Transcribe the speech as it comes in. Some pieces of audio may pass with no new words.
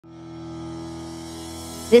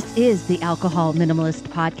This is the Alcohol Minimalist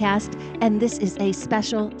Podcast, and this is a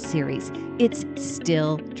special series. It's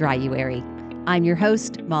still Dryuary. I'm your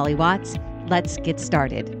host, Molly Watts. Let's get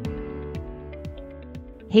started.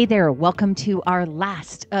 Hey there, welcome to our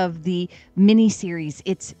last of the mini-series.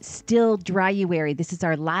 It's still Dryuary. This is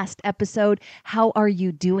our last episode. How are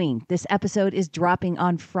you doing? This episode is dropping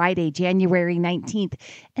on Friday, January 19th,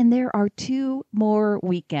 and there are 2 more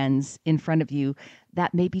weekends in front of you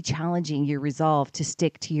that may be challenging your resolve to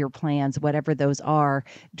stick to your plans, whatever those are,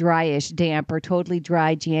 dryish, damp, or totally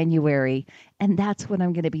dry January. And that's what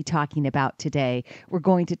I'm going to be talking about today. We're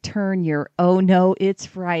going to turn your, oh no, it's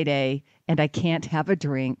Friday, and I can't have a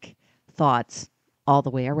drink thoughts all the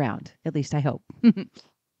way around. At least I hope.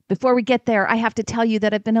 Before we get there, I have to tell you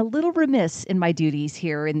that I've been a little remiss in my duties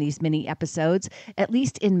here in these mini episodes, at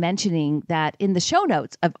least in mentioning that in the show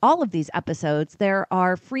notes of all of these episodes, there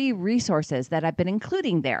are free resources that I've been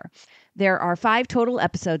including there. There are 5 total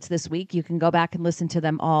episodes this week. You can go back and listen to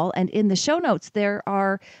them all. And in the show notes, there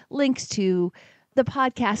are links to the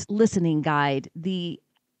podcast listening guide, the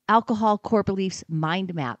Alcohol Core Beliefs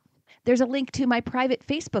Mindmap. There's a link to my private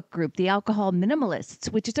Facebook group, the Alcohol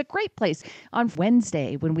Minimalists, which is a great place. On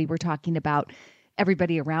Wednesday, when we were talking about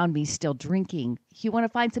everybody around me still drinking, if you want to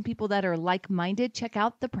find some people that are like-minded, check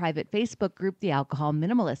out the private Facebook group, the Alcohol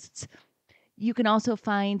Minimalists. You can also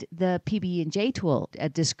find the PB&J tool, a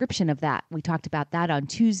description of that. We talked about that on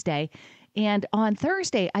Tuesday. And on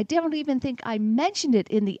Thursday, I don't even think I mentioned it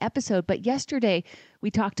in the episode, but yesterday we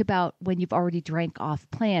talked about when you've already drank off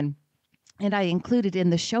plan. And I included in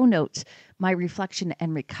the show notes my reflection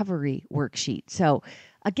and recovery worksheet. So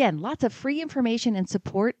again, lots of free information and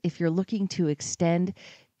support if you're looking to extend,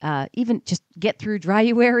 even just get through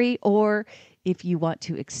Dryuary, or if you want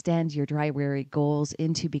to extend your Dryuary goals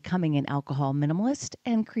into becoming an alcohol minimalist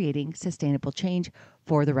and creating sustainable change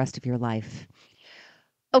for the rest of your life.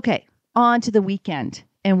 Okay, on to the weekend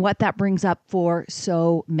and what that brings up for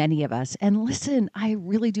so many of us. And listen, I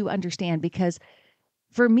really do understand, because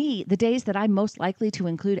for me, the days that I'm most likely to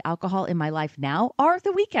include alcohol in my life now are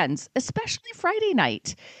the weekends, especially Friday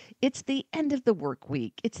night. It's the end of the work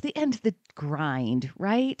week. It's the end of the grind,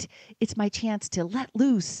 right? It's my chance to let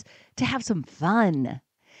loose, to have some fun.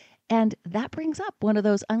 And that brings up one of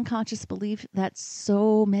those unconscious beliefs that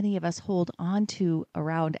so many of us hold on to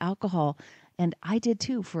around alcohol. And I did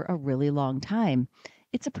too for a really long time.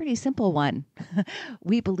 It's a pretty simple one.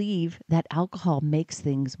 We believe that alcohol makes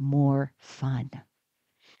things more fun.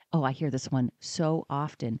 Oh, I hear this one so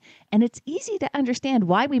often. And it's easy to understand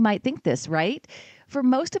why we might think this, right? For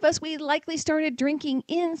most of us, we likely started drinking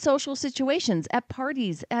in social situations, at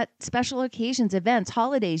parties, at special occasions, events,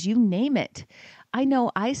 holidays, you name it. I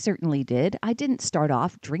know I certainly did. I didn't start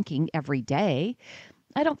off drinking every day.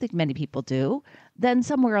 I don't think many people do. Then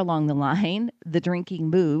somewhere along the line, the drinking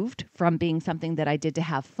moved from being something that I did to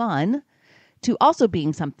have fun to also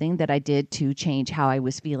being something that I did to change how I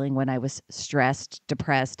was feeling when I was stressed,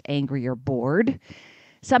 depressed, angry, or bored.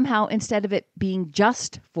 Somehow, instead of it being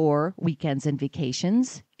just for weekends and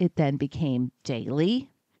vacations, it then became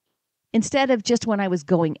daily. Instead of just when I was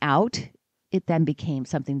going out, it then became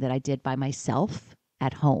something that I did by myself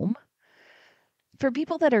at home. For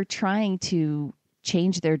people that are trying to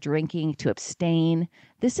change their drinking, to abstain,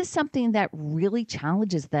 this is something that really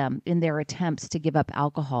challenges them in their attempts to give up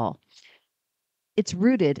alcohol. It's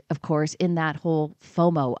rooted, of course, in that whole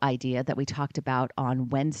FOMO idea that we talked about on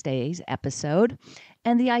Wednesday's episode,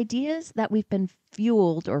 and the ideas that we've been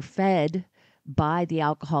fueled or fed by the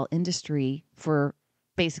alcohol industry for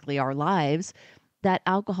basically our lives, that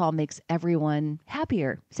alcohol makes everyone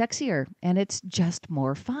happier, sexier, and it's just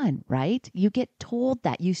more fun, right? You get told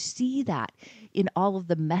that. You see that in all of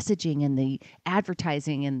the messaging and the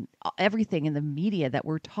advertising and everything in the media that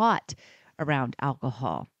we're taught around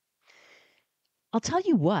alcohol. I'll tell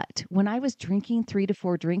you what, when I was drinking 3 to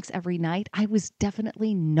 4 drinks every night, I was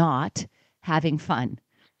definitely not having fun.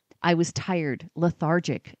 I was tired,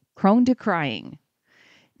 lethargic, prone to crying.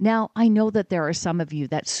 Now, I know that there are some of you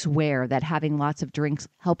that swear that having lots of drinks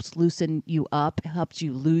helps loosen you up, helps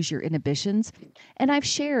you lose your inhibitions. And I've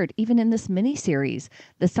shared, even in this mini-series,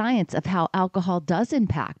 the science of how alcohol does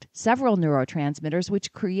impact several neurotransmitters,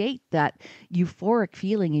 which create that euphoric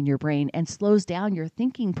feeling in your brain and slows down your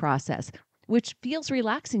thinking process, which feels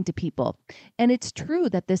relaxing to people. And it's true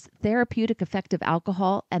that this therapeutic effect of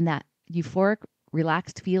alcohol and that euphoric,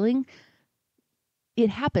 relaxed feeling, it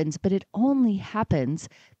happens, but it only happens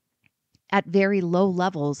at very low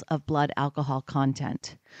levels of blood alcohol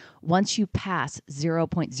content. Once you pass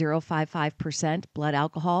 0.055% blood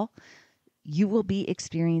alcohol, you will be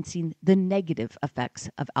experiencing the negative effects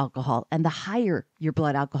of alcohol. And the higher your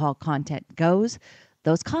blood alcohol content goes,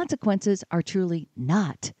 those consequences are truly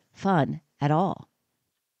not fun at all.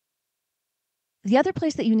 The other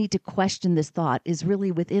place that you need to question this thought is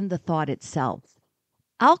really within the thought itself.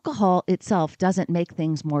 Alcohol itself doesn't make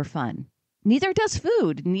things more fun. Neither does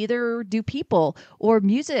food, neither do people or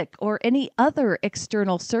music or any other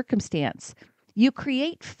external circumstance. You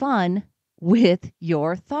create fun with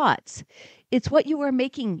your thoughts. It's what you are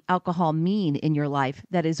making alcohol mean in your life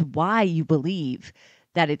that is why you believe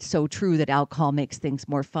that it's so true that alcohol makes things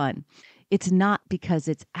more fun. It's not because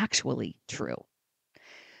it's actually true.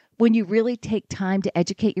 When you really take time to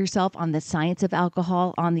educate yourself on the science of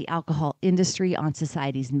alcohol, on the alcohol industry, on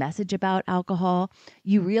society's message about alcohol,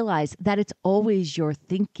 you realize that it's always your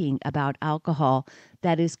thinking about alcohol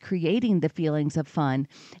that is creating the feelings of fun.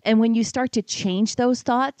 And when you start to change those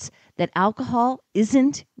thoughts, that alcohol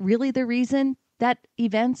isn't really the reason that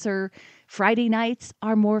events or Friday nights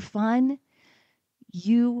are more fun,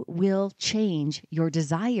 you will change your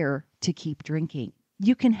desire to keep drinking.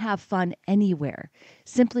 You can have fun anywhere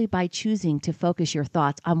simply by choosing to focus your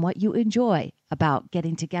thoughts on what you enjoy about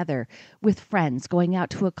getting together with friends, going out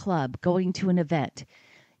to a club, going to an event.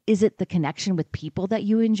 Is it the connection with people that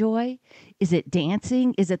you enjoy? Is it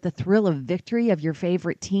dancing? Is it the thrill of victory of your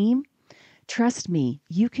favorite team? Trust me,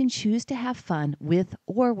 you can choose to have fun with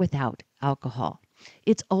or without alcohol.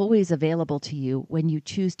 It's always available to you when you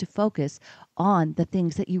choose to focus on the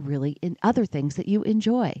things that you really and other things that you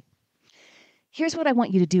enjoy. Here's what I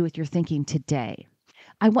want you to do with your thinking today.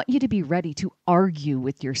 I want you to be ready to argue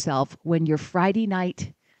with yourself when your Friday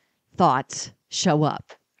night thoughts show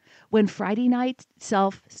up. When Friday night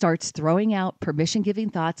self starts throwing out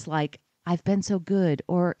permission-giving thoughts like, I've been so good,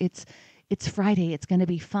 or it's Friday, it's going to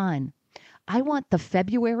be fun. I want the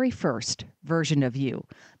February 1st version of you,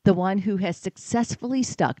 the one who has successfully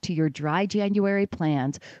stuck to your dry January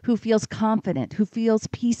plans, who feels confident, who feels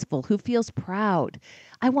peaceful, who feels proud.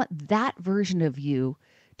 I want that version of you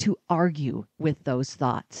to argue with those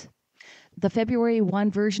thoughts. The February 1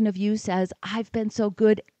 version of you says, I've been so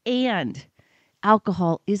good, and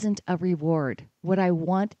alcohol isn't a reward. What I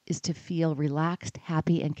want is to feel relaxed,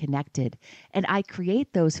 happy, and connected. And I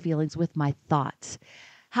create those feelings with my thoughts.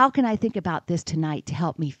 How can I think about this tonight to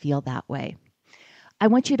help me feel that way? I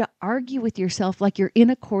want you to argue with yourself like you're in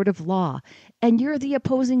a court of law and you're the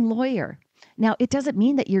opposing lawyer. Now, it doesn't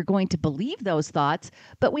mean that you're going to believe those thoughts,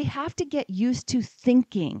 but we have to get used to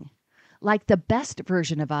thinking like the best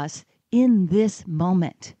version of us in this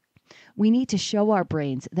moment. We need to show our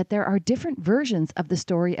brains that there are different versions of the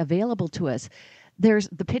story available to us. There's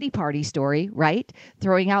the pity party story, right?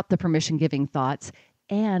 Throwing out the permission-giving thoughts.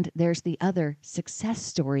 And there's the other success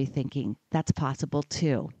story thinking that's possible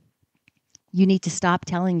too. You need to stop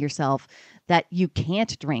telling yourself that you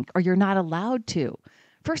can't drink or you're not allowed to.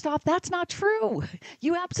 First off, that's not true.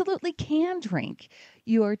 You absolutely can drink.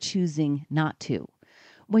 You are choosing not to.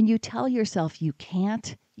 When you tell yourself you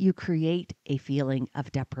can't, you create a feeling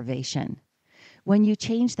of deprivation. When you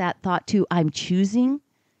change that thought to, I'm choosing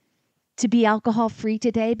to be alcohol-free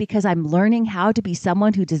today because I'm learning how to be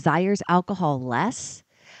someone who desires alcohol less,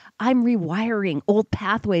 I'm rewiring old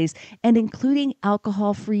pathways, and including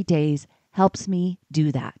alcohol-free days helps me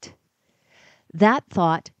do that. That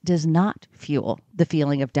thought does not fuel the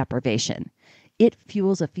feeling of deprivation. It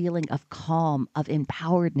fuels a feeling of calm, of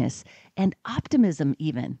empoweredness, and optimism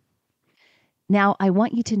even. Now, I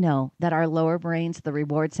want you to know that our lower brains, the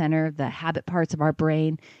reward center, the habit parts of our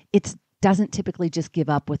brain, it doesn't typically just give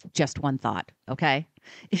up with just one thought, okay?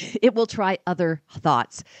 It will try other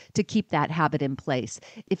thoughts to keep that habit in place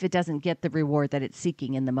if it doesn't get the reward that it's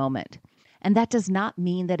seeking in the moment. And that does not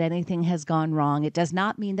mean that anything has gone wrong. It does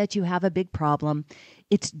not mean that you have a big problem.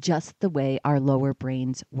 It's just the way our lower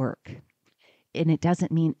brains work. And it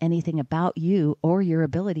doesn't mean anything about you or your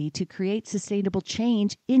ability to create sustainable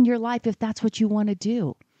change in your life if that's what you want to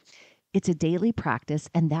do. It's a daily practice,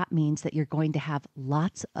 and that means that you're going to have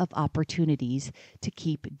lots of opportunities to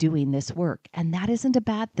keep doing this work. And that isn't a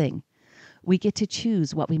bad thing. We get to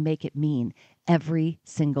choose what we make it mean every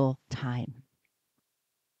single time.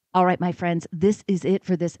 All right, my friends, this is it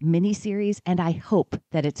for this mini series, and I hope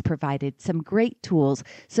that it's provided some great tools,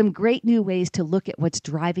 some great new ways to look at what's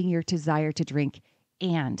driving your desire to drink.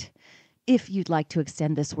 And if you'd like to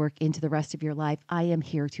extend this work into the rest of your life, I am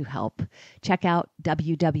here to help. Check out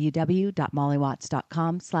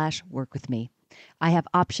www.mollywatts.com/workwithme. I have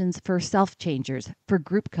options for self-changers, for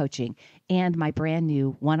group coaching, and my brand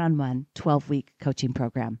new one-on-one 12-week coaching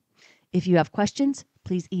program. If you have questions,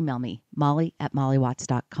 please email me,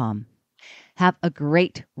 molly@mollywatts.com. Have a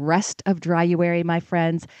great rest of Dryuary, my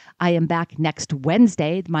friends. I am back next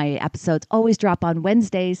Wednesday. My episodes always drop on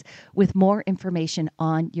Wednesdays with more information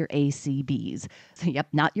on your ACBs. So, yep,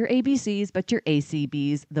 not your ABCs, but your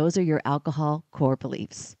ACBs. Those are your alcohol core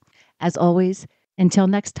beliefs. As always, until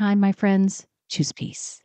next time, my friends, choose peace.